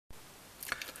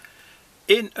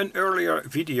In an earlier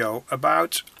video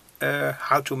about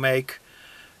how to make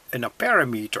an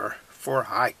amperemeter for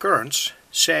high currents,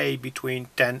 say between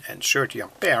 10 and 30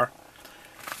 ampere,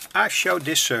 I showed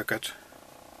this circuit,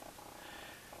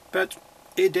 but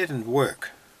it didn't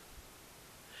work.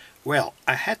 Well,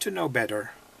 I had to know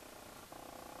better,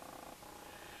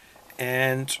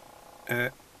 and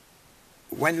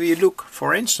when we look,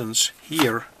 for instance,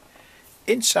 here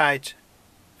inside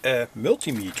a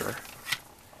multimeter,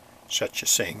 such a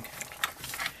thing,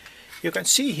 you can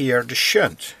see here the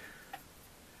shunt.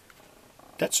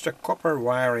 That's the copper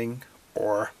wiring,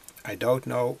 or I don't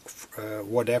know,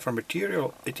 whatever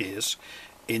material it is,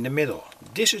 in the middle.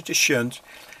 This is the shunt,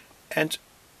 and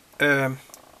the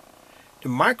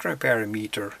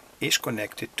micro-ampèremeter is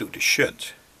connected to the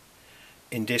shunt.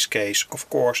 In this case, of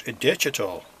course, a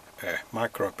digital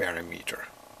micro-ampèremeter.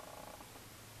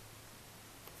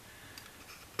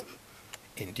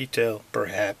 In detail,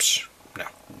 perhaps. No,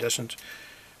 it doesn't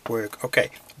work.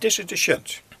 Okay, this is the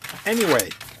shunt. Anyway,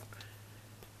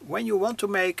 when you want to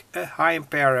make a high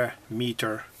ampere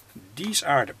meter, these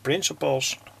are the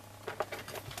principles.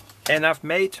 And I've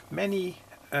made many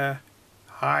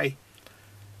high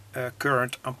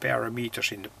current ampere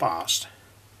meters in the past.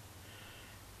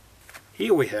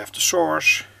 Here we have the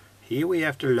source, here we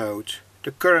have the load,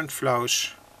 the current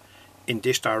flows in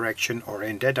this direction or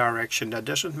in that direction, that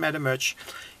doesn't matter much.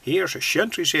 Here's a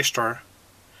shunt resistor,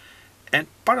 and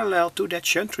parallel to that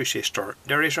shunt resistor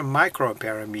there is a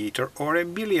micro-ampèremeter or a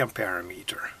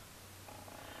milliampèremeter.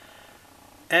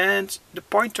 And the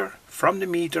pointer from the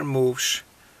meter moves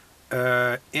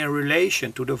in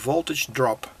relation to the voltage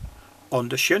drop on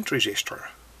the shunt resistor.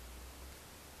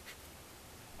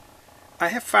 I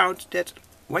have found that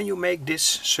when you make this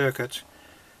circuit,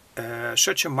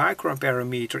 such a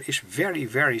micro-ampèremeter is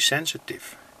very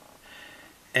sensitive,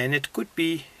 and it could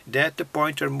be that the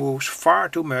pointer moves far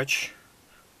too much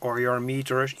or your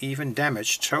meter is even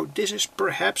damaged. So this is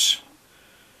perhaps,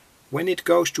 when it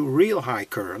goes to real high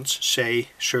currents, say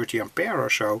 30 ampere or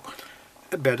so,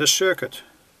 a better circuit.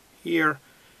 Here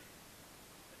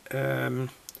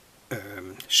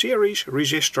series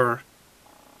resistor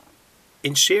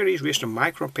in series with the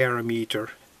micro-ampèremeter,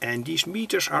 and these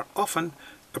meters are often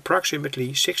approximately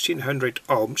 1600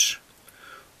 ohms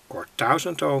or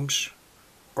 1000 ohms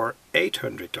or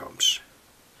 800 ohms.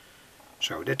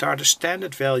 So that are the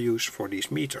standard values for these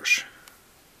meters.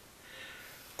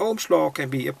 Ohm's law can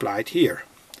be applied here.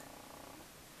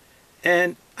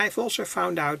 And I've also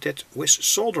found out that with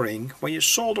soldering, when you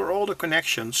solder all the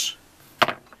connections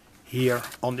here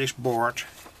on this board,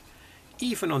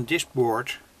 even on this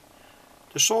board,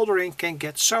 the soldering can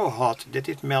get so hot that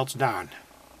it melts down.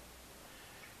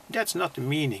 That's not the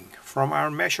meaning from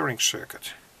our measuring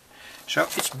circuit. So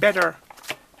it's better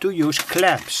to use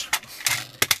clamps,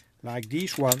 like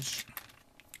these ones,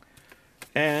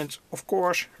 and of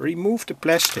course remove the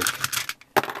plastic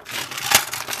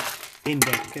in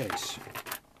that case.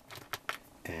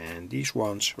 And these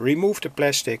ones, remove the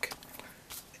plastic,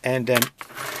 and then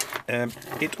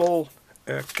it all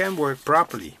can work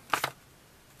properly.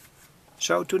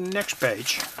 So to the next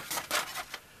page.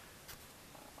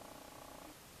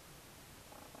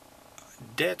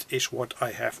 That is what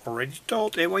I have already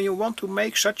told, and when you want to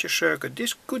make such a circuit,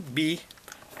 this could be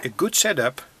a good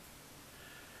setup.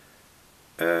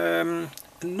 A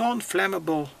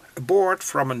non-flammable board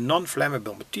from a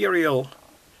non-flammable material.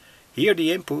 Here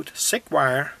the input, thick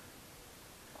wire.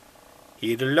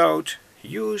 Here the load.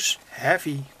 Use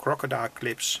heavy crocodile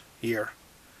clips here,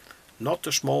 not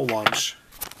the small ones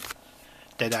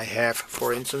that I have,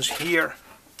 for instance, here.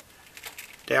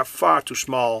 They are far too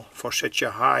small for such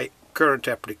a high current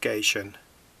application.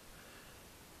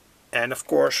 And of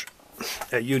course,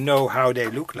 you know how they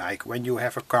look like when you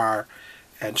have a car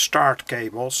and start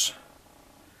cables.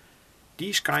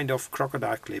 These kind of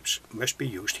crocodile clips must be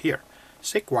used here.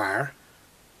 Thick wire,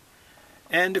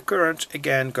 and the current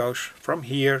again goes from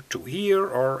here to here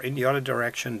or in the other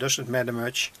direction, doesn't matter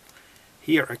much.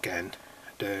 Here again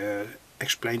the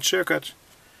explained circuit,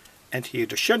 and here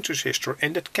the shunt resistor,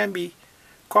 and that can be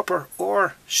copper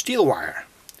or steel wire.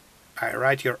 I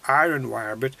write here iron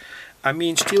wire, but I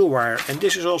mean steel wire, and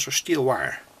this is also steel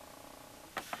wire.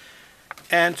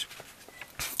 And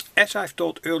as I've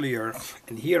told earlier,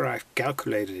 and here I've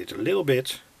calculated it a little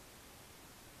bit,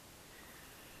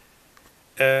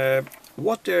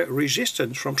 what the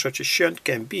resistance from such a shunt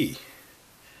can be.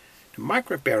 The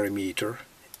micro-ampèremeter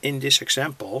in this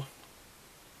example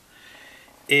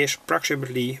is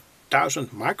approximately 1000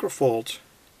 microvolt,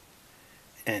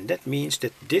 and that means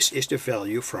that this is the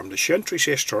value from the shunt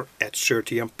resistor at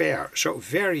 30 ampere, so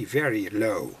very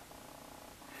low.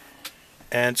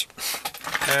 And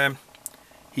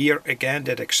here again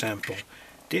that example.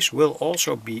 This will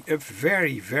also be a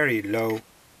very low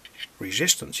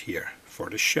resistance here for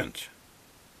the shunt.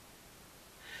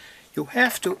 You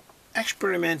have to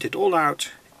experiment it all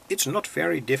out. It's not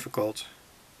very difficult,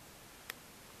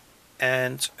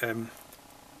 and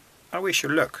I wish you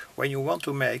luck when you want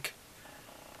to make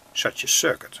such a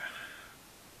circuit.